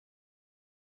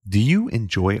Do you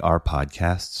enjoy our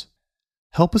podcasts?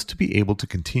 Help us to be able to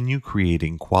continue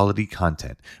creating quality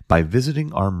content by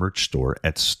visiting our merch store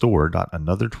at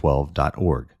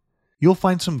store.another12.org. You'll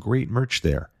find some great merch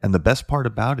there, and the best part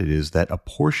about it is that a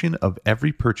portion of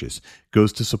every purchase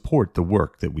goes to support the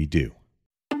work that we do.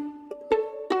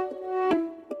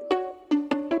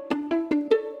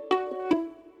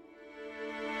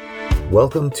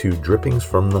 Welcome to Drippings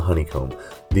from the Honeycomb,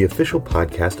 the official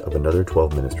podcast of Another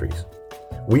 12 Ministries.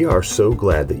 We are so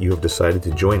glad that you have decided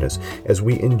to join us as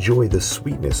we enjoy the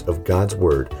sweetness of God's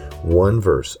Word, one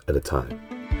verse at a time.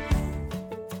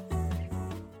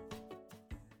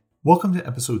 Welcome to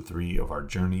episode 3 of our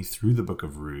journey through the book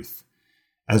of Ruth,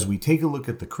 as we take a look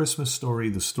at the Christmas story,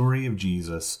 the story of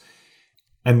Jesus,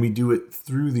 and we do it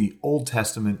through the Old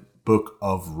Testament book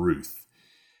of Ruth.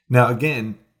 Now,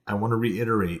 again, I want to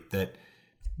reiterate that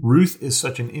Ruth is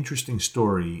such an interesting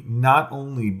story, not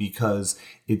only because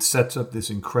it sets up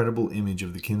this incredible image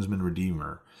of the kinsman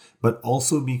redeemer, but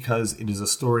also because it is a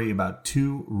story about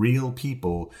two real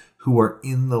people who are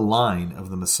in the line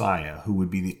of the Messiah, who would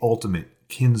be the ultimate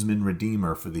kinsman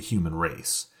redeemer for the human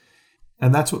race.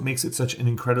 And that's what makes it such an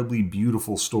incredibly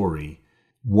beautiful story,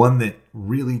 one that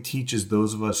really teaches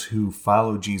those of us who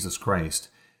follow Jesus Christ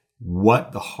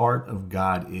what the heart of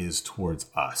God is towards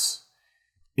us.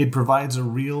 It provides a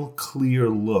real clear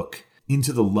look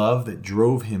into the love that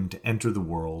drove him to enter the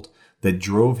world, that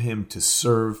drove him to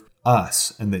serve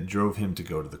us, and that drove him to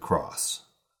go to the cross.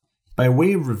 By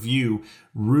way of review,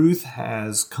 Ruth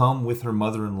has come with her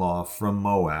mother-in-law from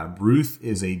Moab. Ruth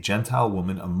is a Gentile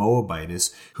woman, a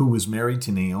Moabitess, who was married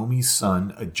to Naomi's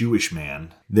son, a Jewish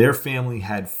man. Their family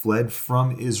had fled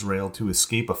from Israel to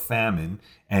escape a famine,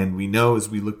 and we know, as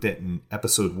we looked at in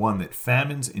episode 1, that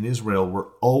famines in Israel were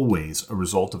always a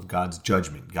result of God's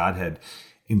judgment. God had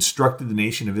instructed the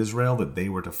nation of Israel that they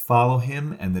were to follow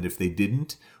him, and that if they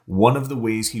didn't, one of the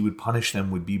ways he would punish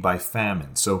them would be by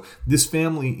famine. So this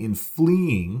family, in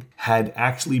fleeing, had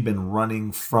actually been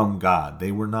running from God.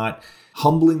 They were not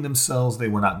humbling themselves. They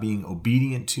were not being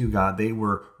obedient to God. They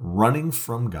were running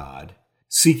from God,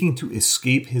 seeking to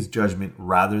escape his judgment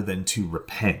rather than to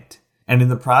repent. And in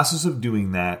the process of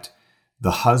doing that,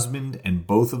 the husband and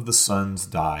both of the sons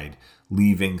died,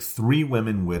 leaving 3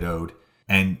 women widowed.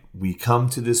 And we come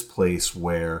to this place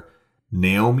where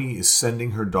Naomi is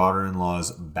sending her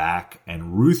daughter-in-laws back,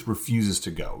 and Ruth refuses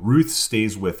to go. Ruth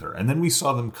stays with her. And then we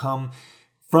saw them come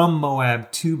from Moab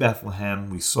to Bethlehem.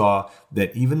 We saw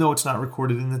that even though it's not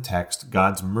recorded in the text,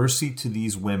 God's mercy to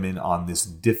these women on this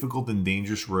difficult and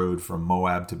dangerous road from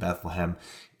Moab to Bethlehem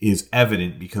is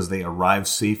evident because they arrive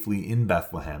safely in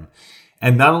Bethlehem.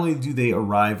 And not only do they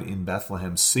arrive in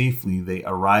Bethlehem safely, they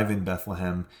arrive in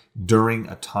Bethlehem during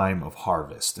a time of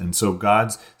harvest. And so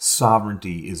God's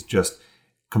sovereignty is just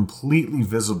completely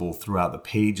visible throughout the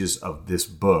pages of this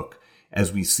book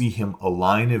as we see him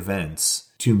align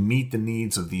events to meet the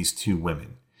needs of these 2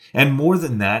 women. And more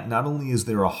than that, not only is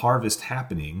there a harvest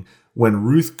happening, when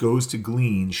Ruth goes to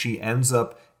glean, she ends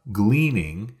up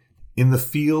gleaning in the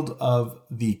field of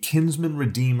the kinsman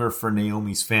redeemer for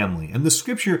Naomi's family. And the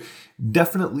scripture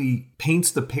definitely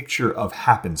paints the picture of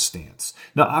happenstance.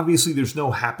 Now, obviously, there's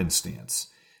no happenstance.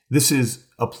 This is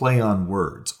a play on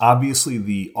words. Obviously,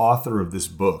 the author of this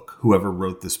book, whoever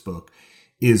wrote this book,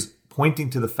 is pointing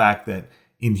to the fact that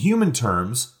in human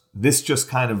terms, this just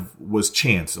kind of was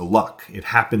chance, a luck. It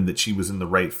happened that she was in the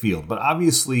right field. But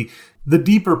obviously, the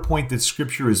deeper point that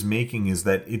Scripture is making is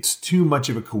that it's too much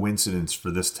of a coincidence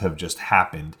for this to have just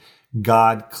happened.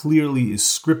 God clearly is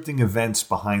scripting events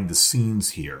behind the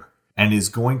scenes here and is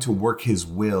going to work his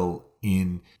will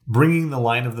in bringing the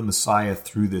line of the Messiah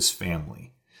through this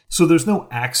family. So there's no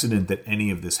accident that any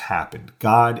of this happened.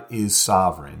 God is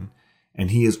sovereign,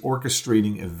 and he is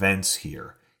orchestrating events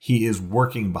here. He is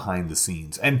working behind the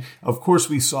scenes. And of course,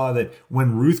 we saw that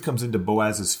when Ruth comes into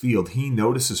Boaz's field, he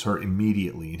notices her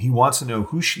immediately. And he wants to know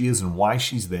who she is and why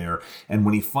she's there. And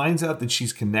when he finds out that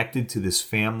she's connected to this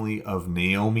family of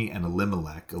Naomi and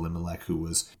Elimelech, who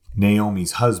was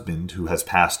Naomi's husband, who has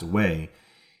passed away,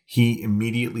 he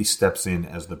immediately steps in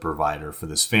as the provider for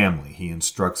this family. He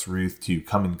instructs Ruth to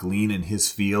come and glean in his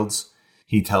fields.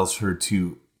 He tells her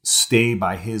to stay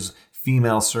by his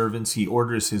female servants. He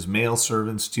orders his male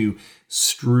servants to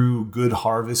strew good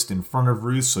harvest in front of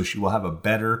Ruth so she will have a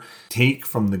better take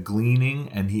from the gleaning.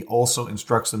 And he also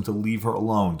instructs them to leave her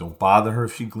alone. Don't bother her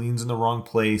if she gleans in the wrong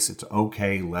place. It's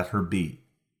okay. Let her be.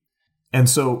 And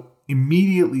so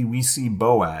immediately we see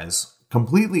Boaz,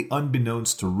 completely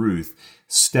unbeknownst to Ruth,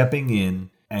 stepping in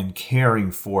and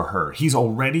caring for her. He's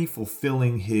already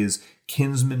fulfilling his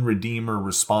kinsman redeemer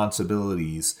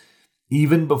responsibilities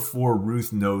even before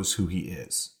Ruth knows who he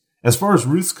is. As far as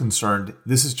Ruth's concerned,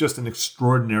 this is just an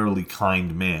extraordinarily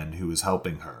kind man who is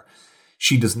helping her.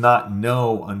 She does not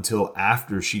know until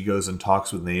after she goes and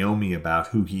talks with Naomi about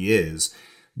who he is,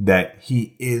 that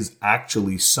he is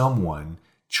actually someone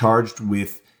charged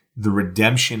with the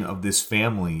redemption of this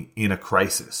family in a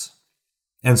crisis.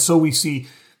 And so we see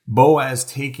Boaz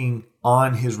taking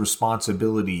on his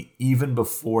responsibility even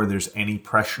before there's any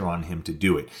pressure on him to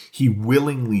do it. He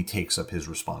willingly takes up his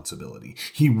responsibility.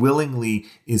 He willingly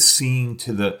is seeing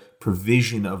to the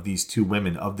provision of these two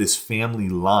women, of this family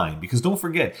line. Because don't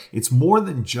forget, it's more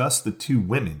than just the two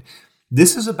women.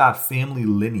 This is about family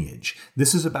lineage.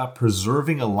 This is about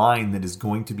preserving a line that is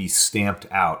going to be stamped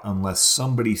out unless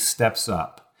somebody steps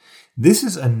up. This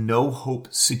is a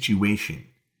no-hope situation.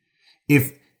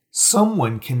 If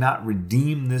someone cannot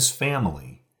redeem this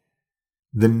family,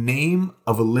 the name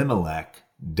of Elimelech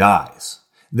dies.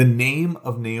 The name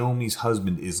of Naomi's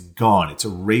husband is gone. It's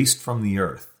erased from the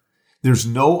earth. There's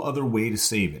no other way to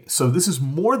save it. So this is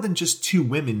more than just two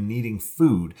women needing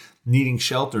food, needing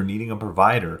shelter, needing a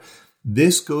provider.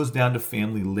 This goes down to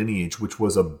family lineage, which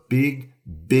was a big,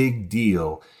 big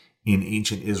deal in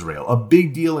ancient Israel, a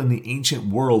big deal in the ancient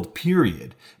world,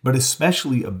 period, but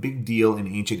especially a big deal in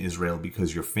ancient Israel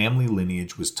because your family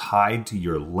lineage was tied to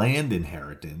your land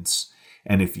inheritance.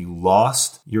 And if you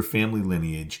lost your family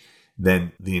lineage,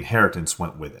 then the inheritance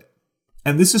went with it.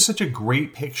 And this is such a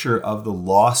great picture of the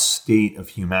lost state of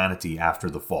humanity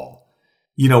after the fall.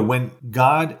 You know, when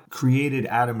God created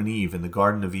Adam and Eve in the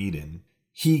Garden of Eden,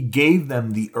 he gave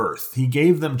them the earth. He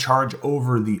gave them charge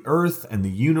over the earth and the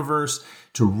universe,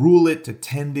 to rule it, to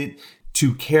tend it,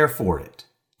 to care for it,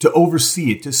 to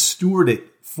oversee it, to steward it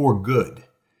for good.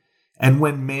 And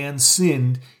when man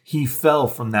sinned, he fell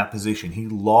from that position. He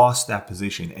lost that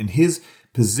position. And his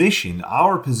position,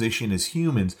 our position as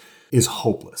humans, is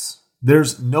hopeless.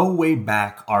 There's no way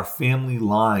back. Our family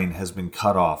line has been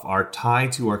cut off. Our tie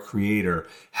to our Creator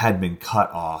had been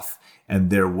cut off. And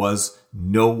there was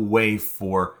no way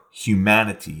for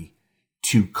humanity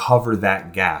to cover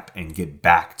that gap and get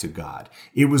back to God.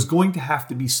 It was going to have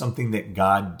to be something that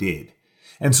God did.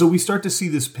 And so we start to see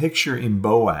this picture in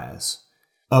Boaz,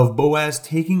 of Boaz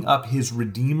taking up his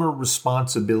Redeemer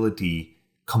responsibility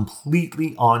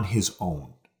completely on his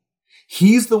own.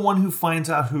 He's the one who finds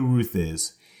out who Ruth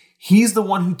is. He's the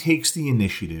one who takes the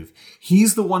initiative.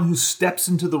 He's the one who steps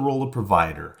into the role of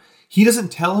provider. He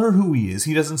doesn't tell her who he is.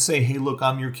 He doesn't say, hey, look,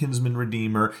 I'm your kinsman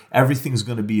redeemer. Everything's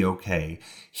going to be okay.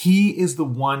 He is the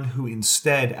one who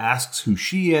instead asks who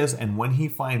she is. And when he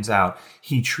finds out,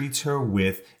 he treats her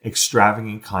with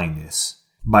extravagant kindness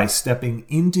by stepping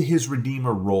into his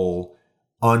redeemer role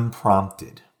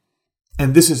unprompted.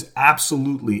 And this is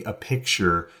absolutely a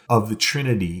picture of the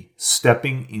Trinity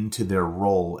stepping into their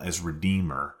role as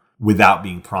redeemer without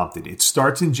being prompted. It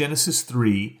starts in Genesis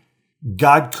 3.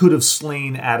 God could have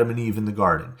slain Adam and Eve in the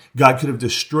garden. God could have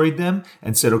destroyed them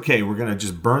and said, okay, we're going to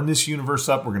just burn this universe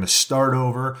up. We're going to start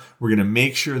over. We're going to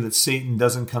make sure that Satan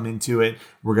doesn't come into it.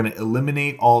 We're going to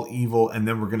eliminate all evil, and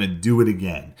then we're going to do it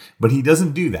again. But he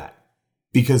doesn't do that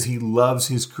because he loves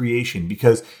his creation,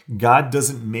 because God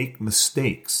doesn't make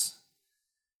mistakes.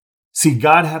 See,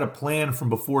 God had a plan from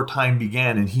before time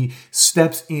began, and he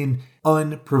steps in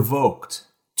unprovoked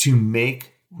to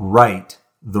make right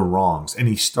the wrongs. And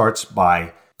he starts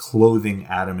by clothing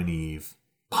Adam and Eve,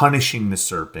 punishing the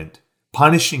serpent,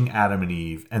 punishing Adam and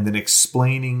Eve, and then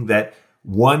explaining that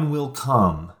one will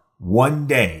come one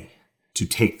day to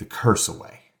take the curse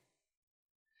away.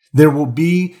 There will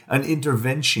be an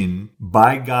intervention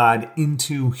by God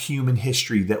into human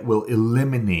history that will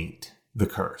eliminate the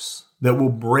curse, that will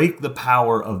break the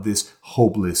power of this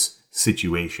hopeless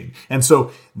situation. And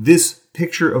so this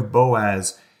picture of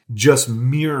Boaz just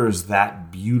mirrors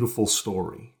that beautiful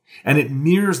story. And it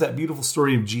mirrors that beautiful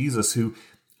story of Jesus, who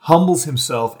humbles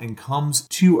himself and comes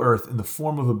to earth in the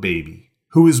form of a baby,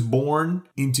 who is born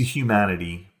into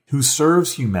humanity, who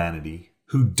serves humanity,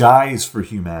 who dies for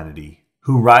humanity,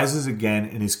 who rises again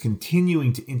and is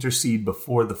continuing to intercede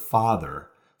before the Father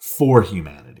for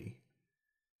humanity.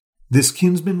 This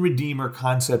kinsman redeemer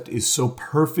concept is so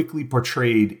perfectly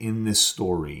portrayed in this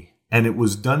story. And it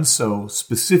was done so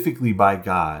specifically by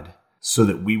God so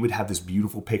that we would have this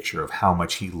beautiful picture of how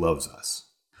much he loves us.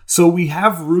 So we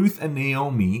have Ruth and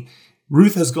Naomi.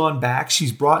 Ruth has gone back.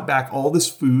 She's brought back all this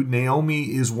food.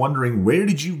 Naomi is wondering, where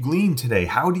did you glean today?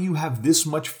 How do you have this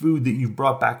much food that you've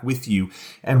brought back with you?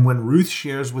 And when Ruth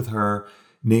shares with her,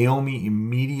 Naomi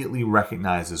immediately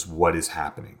recognizes what is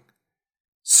happening.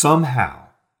 Somehow,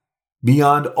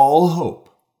 beyond all hope,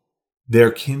 their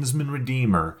kinsman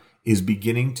redeemer is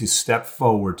beginning to step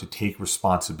forward to take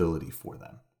responsibility for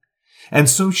them. And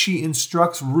so she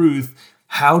instructs Ruth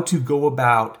how to go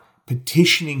about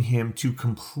petitioning him to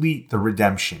complete the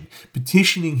redemption,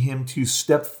 petitioning him to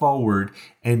step forward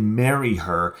and marry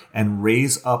her and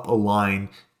raise up a line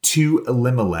to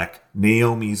Elimelech,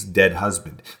 Naomi's dead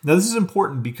husband. Now, this is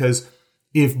important because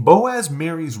if Boaz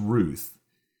marries Ruth,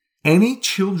 any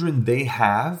children they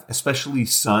have, especially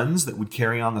sons that would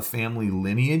carry on the family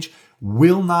lineage,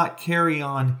 will not carry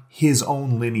on his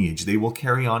own lineage. They will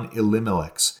carry on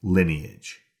Elimelech's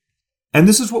lineage. And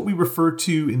this is what we refer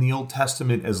to in the Old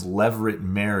Testament as levirate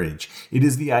marriage. It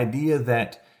is the idea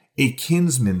that a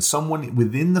kinsman, someone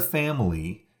within the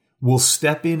family, will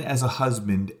step in as a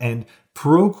husband and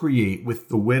procreate with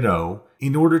the widow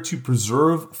in order to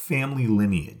preserve family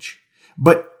lineage.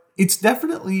 But it's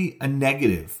definitely a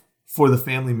negative for the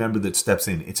family member that steps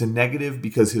in. It's a negative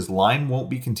because his line won't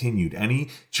be continued. Any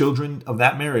children of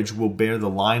that marriage will bear the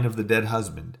line of the dead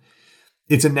husband.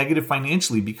 It's a negative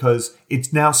financially because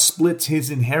it now splits his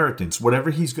inheritance. Whatever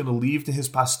he's going to leave to his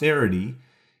posterity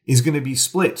is going to be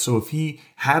split. So if he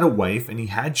had a wife and he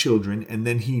had children and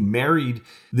then he married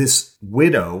this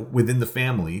widow within the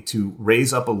family to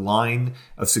raise up a line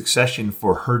of succession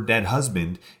for her dead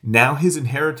husband, now his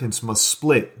inheritance must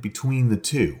split between the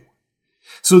two.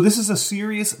 So this is a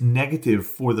serious negative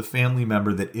for the family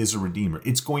member that is a redeemer.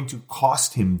 It's going to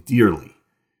cost him dearly.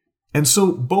 And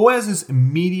so Boaz's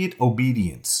immediate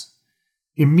obedience,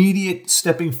 immediate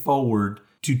stepping forward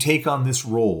to take on this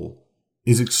role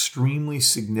is extremely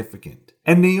significant.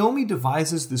 And Naomi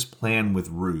devises this plan with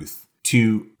Ruth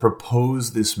to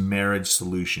propose this marriage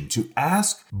solution, to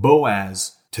ask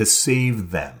Boaz to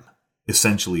save them,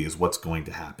 essentially is what's going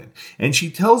to happen. And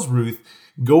she tells Ruth,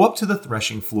 go up to the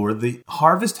threshing floor. The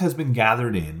harvest has been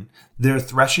gathered in. They're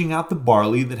threshing out the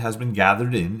barley that has been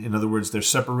gathered in. In other words, they're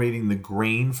separating the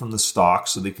grain from the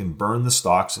stalks so they can burn the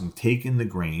stalks and take in the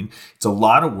grain. It's a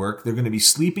lot of work. They're going to be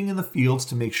sleeping in the fields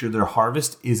to make sure their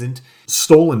harvest isn't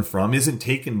stolen from, isn't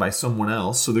taken by someone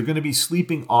else. So they're going to be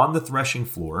sleeping on the threshing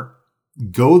floor.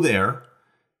 Go there,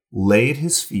 lay at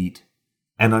his feet,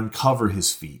 and uncover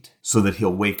his feet so that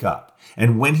he'll wake up.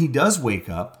 And when he does wake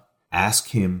up, ask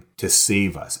him to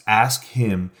save us. Ask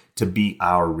him to be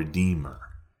our Redeemer.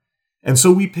 And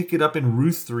so we pick it up in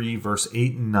Ruth 3, verse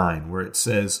 8 and 9, where it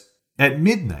says, at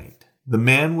midnight, the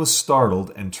man was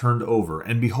startled and turned over,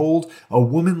 and behold, a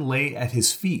woman lay at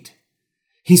his feet.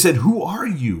 He said, who are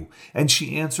you? And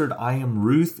she answered, I am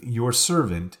Ruth, your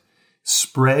servant.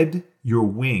 Spread your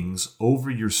wings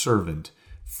over your servant,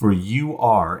 for you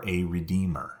are a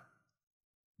redeemer.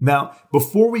 Now,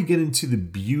 before we get into the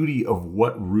beauty of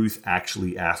what Ruth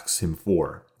actually asks him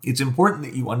for, it's important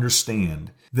that you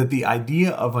understand that the idea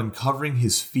of uncovering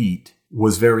his feet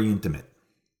was very intimate.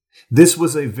 This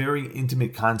was a very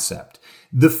intimate concept.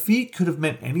 The feet could have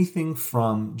meant anything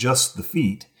from just the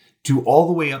feet to all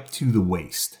the way up to the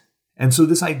waist. And so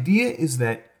this idea is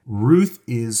that Ruth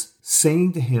is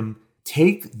saying to him,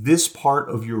 take this part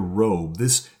of your robe,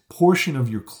 this portion of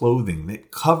your clothing that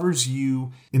covers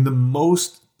you in the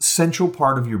most central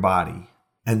part of your body,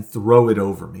 and throw it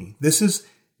over me. This is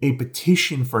a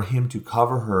petition for him to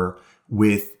cover her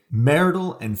with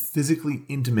marital and physically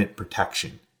intimate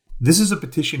protection. This is a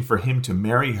petition for him to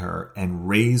marry her and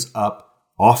raise up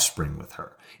offspring with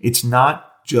her. It's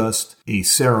not just a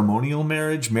ceremonial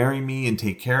marriage, marry me and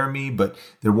take care of me, but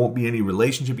there won't be any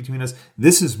relationship between us.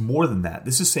 This is more than that.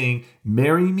 This is saying,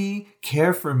 marry me,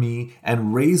 care for me,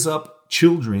 and raise up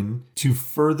children to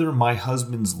further my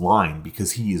husband's line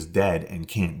because he is dead and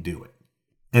can't do it.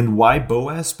 And why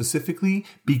Boaz specifically?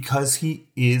 Because he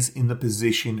is in the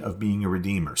position of being a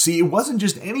redeemer. See, it wasn't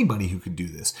just anybody who could do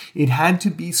this. It had to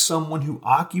be someone who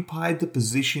occupied the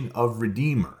position of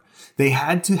redeemer. They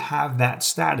had to have that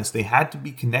status. They had to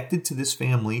be connected to this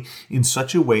family in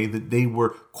such a way that they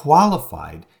were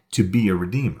qualified to be a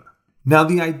redeemer. Now,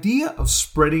 the idea of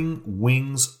spreading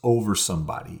wings over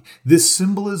somebody, this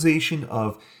symbolization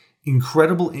of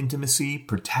incredible intimacy,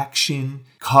 protection,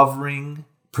 covering,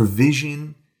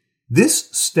 provision, this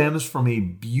stems from a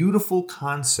beautiful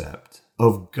concept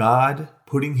of God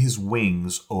putting his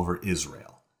wings over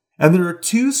Israel. And there are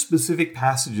two specific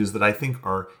passages that I think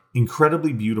are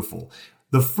incredibly beautiful.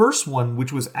 The first one,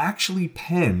 which was actually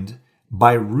penned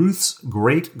by Ruth's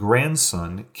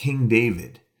great-grandson, King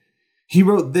David. He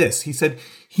wrote this. He said,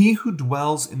 he who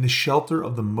dwells in the shelter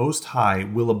of the Most High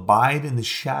will abide in the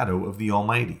shadow of the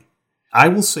Almighty. I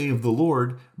will say of the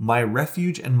Lord, my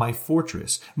refuge and my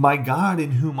fortress, my God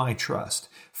in whom I trust.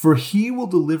 For he will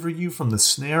deliver you from the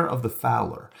snare of the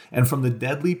fowler and from the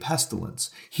deadly pestilence.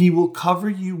 He will cover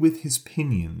you with his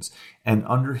pinions, and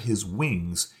under his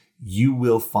wings you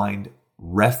will find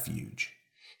refuge.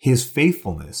 His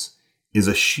faithfulness is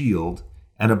a shield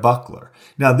and a buckler.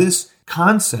 Now, this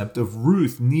concept of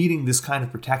Ruth needing this kind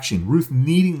of protection, Ruth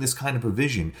needing this kind of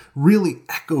provision, really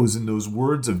echoes in those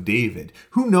words of David.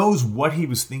 Who knows what he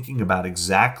was thinking about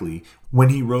exactly when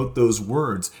he wrote those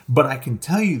words? But I can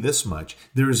tell you this much.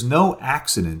 There is no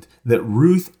accident that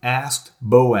Ruth asked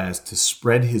Boaz to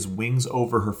spread his wings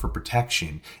over her for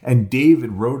protection, and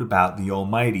David wrote about the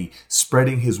Almighty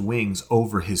spreading his wings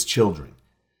over his children.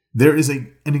 There is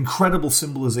an incredible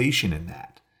symbolization in that.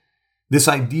 This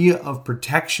idea of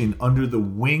protection under the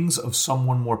wings of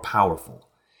someone more powerful.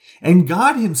 And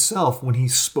God himself, when he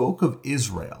spoke of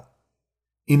Israel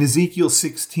in Ezekiel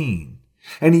 16,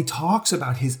 and he talks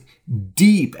about his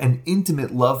deep and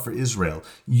intimate love for Israel,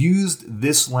 used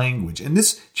this language. And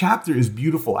this chapter is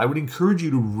beautiful. I would encourage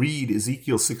you to read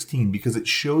Ezekiel 16 because it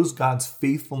shows God's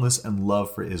faithfulness and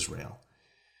love for Israel.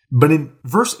 But in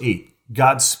verse 8,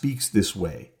 God speaks this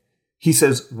way. He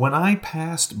says, "When I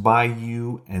passed by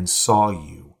you and saw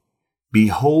you,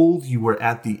 behold, you were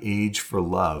at the age for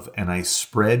love, and I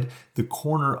spread the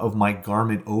corner of my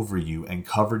garment over you and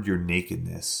covered your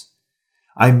nakedness.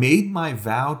 I made my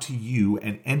vow to you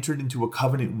and entered into a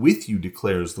covenant with you,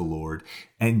 declares the Lord,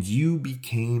 and you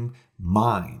became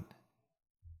mine."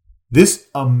 This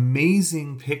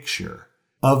amazing picture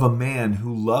of a man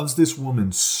who loves this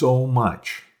woman so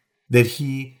much that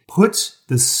he puts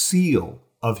the seal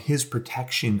of his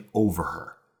protection over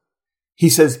her. He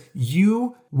says,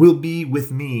 "You will be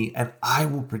with me, and I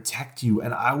will protect you,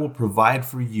 and I will provide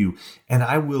for you, and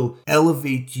I will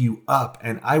elevate you up,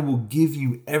 and I will give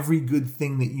you every good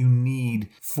thing that you need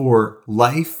for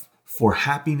life, for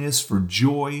happiness, for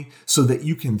joy, so that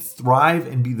you can thrive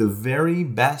and be the very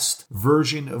best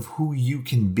version of who you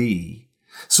can be,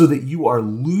 so that you are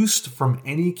loosed from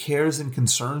any cares and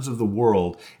concerns of the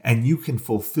world, and you can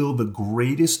fulfill the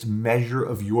greatest measure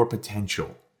of your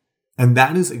potential." And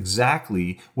that is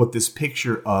exactly what this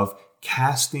picture of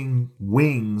casting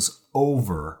wings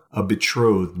over a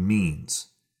betrothed means.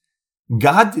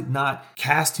 God did not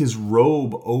cast his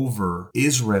robe over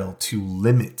Israel to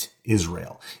limit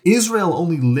Israel. Israel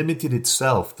only limited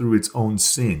itself through its own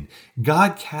sin.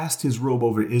 God cast his robe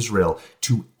over Israel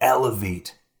to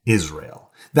elevate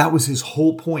Israel. That was his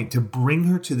whole point, to bring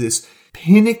her to this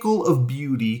pinnacle of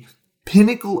beauty,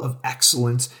 pinnacle of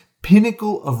excellence,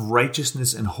 pinnacle of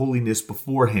righteousness and holiness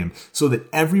before him, so that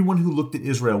everyone who looked at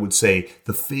Israel would say,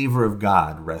 the favor of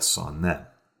God rests on them.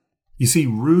 You see,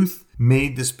 Ruth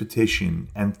made this petition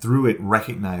and through it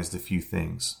recognized a few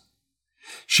things.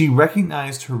 She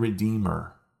recognized her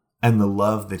Redeemer and the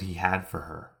love that he had for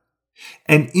her.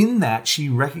 And in that, she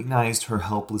recognized her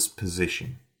helpless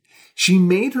position. She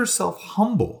made herself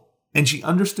humble, and she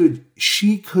understood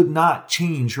she could not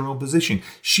change her own position.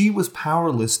 She was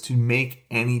powerless to make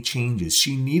any changes.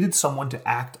 She needed someone to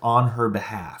act on her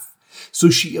behalf. So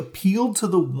she appealed to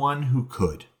the one who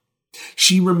could.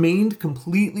 She remained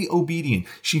completely obedient.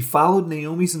 She followed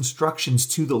Naomi's instructions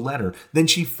to the letter. Then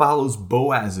she follows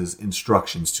Boaz's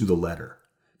instructions to the letter.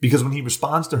 Because when he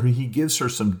responds to her, he gives her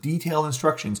some detailed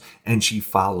instructions, and she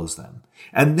follows them.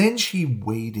 And then she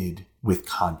waited with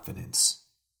confidence.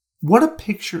 What a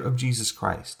picture of Jesus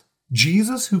Christ.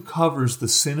 Jesus who covers the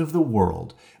sin of the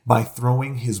world by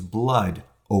throwing his blood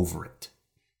over it.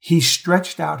 He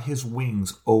stretched out his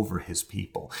wings over his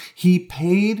people. He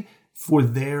paid for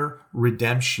their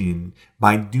redemption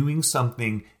by doing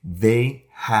something they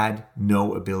had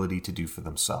no ability to do for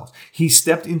themselves. He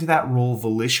stepped into that role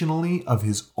volitionally of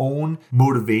his own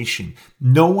motivation.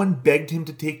 No one begged him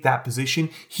to take that position.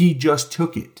 He just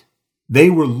took it. They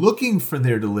were looking for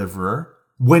their deliverer.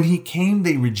 When he came,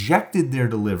 they rejected their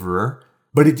deliverer,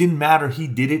 but it didn't matter. He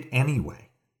did it anyway.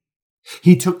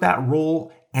 He took that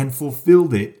role and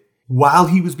fulfilled it while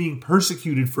he was being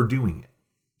persecuted for doing it.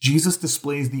 Jesus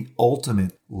displays the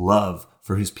ultimate love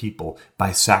for his people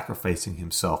by sacrificing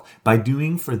himself, by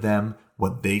doing for them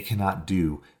what they cannot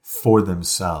do for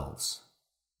themselves.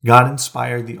 God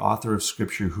inspired the author of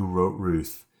Scripture who wrote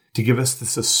Ruth to give us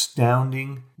this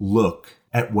astounding look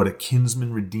at what a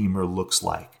kinsman redeemer looks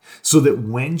like, so that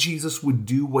when Jesus would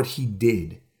do what he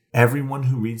did, everyone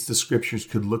who reads the Scriptures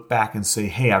could look back and say,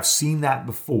 hey, I've seen that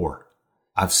before.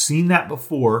 I've seen that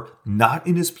before, not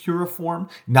in as pure a form,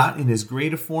 not in as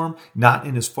great a form, not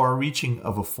in as far-reaching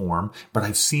of a form, but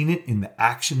I've seen it in the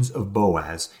actions of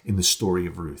Boaz in the story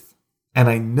of Ruth. And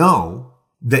I know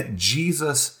that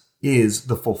Jesus is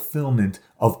the fulfillment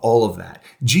of all of that.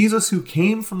 Jesus, who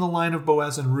came from the line of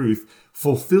Boaz and Ruth,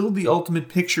 fulfilled the ultimate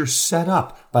picture set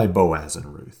up by Boaz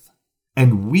and Ruth.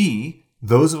 And we,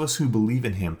 those of us who believe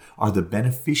in him, are the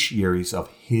beneficiaries of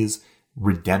his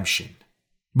redemption.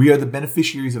 We are the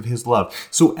beneficiaries of his love.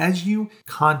 So as you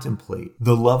contemplate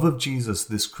the love of Jesus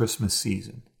this Christmas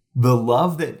season, the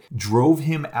love that drove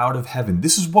him out of heaven,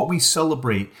 this is what we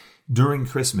celebrate during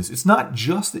Christmas. It's not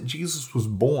just that Jesus was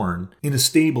born in a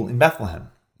stable in Bethlehem.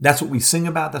 That's what we sing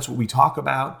about. That's what we talk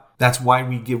about. That's why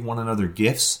we give one another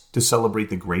gifts to celebrate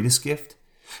the greatest gift.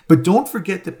 But don't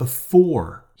forget that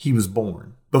before he was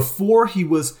born, before he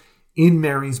was in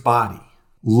Mary's body,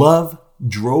 love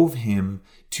drove him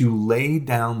to lay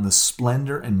down the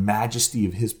splendor and majesty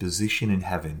of his position in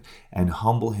heaven and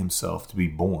humble himself to be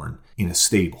born in a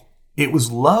stable. It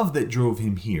was love that drove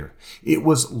him here. It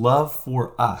was love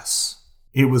for us.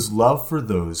 It was love for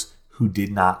those who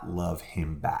did not love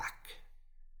him back.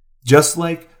 Just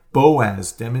like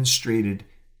Boaz demonstrated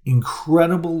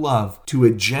incredible love to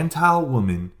a Gentile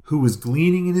woman who was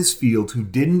gleaning in his field who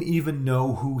didn't even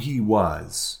know who he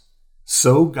was,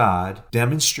 so God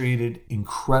demonstrated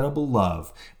incredible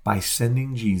love by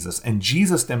sending Jesus. And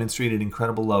Jesus demonstrated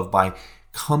incredible love by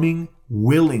coming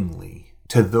willingly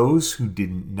to those who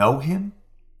didn't know him,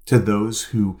 to those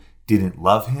who didn't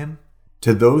love him,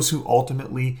 to those who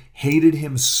ultimately hated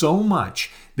him so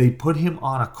much they put him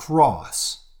on a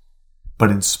cross. But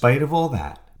in spite of all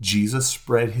that, Jesus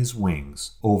spread his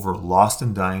wings over a lost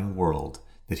and dying world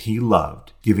that he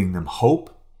loved, giving them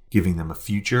hope, giving them a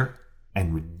future,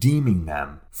 and redeeming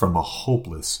them from a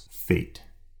hopeless fate.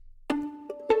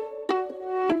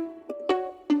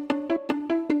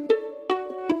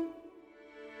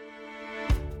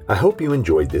 I hope you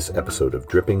enjoyed this episode of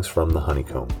Drippings from the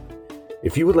Honeycomb.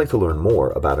 If you would like to learn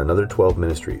more about Another 12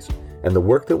 Ministries and the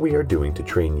work that we are doing to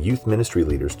train youth ministry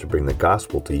leaders to bring the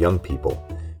gospel to young people,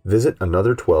 visit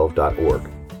another12.org.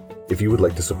 If you would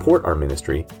like to support our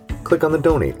ministry, click on the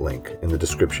donate link in the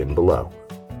description below.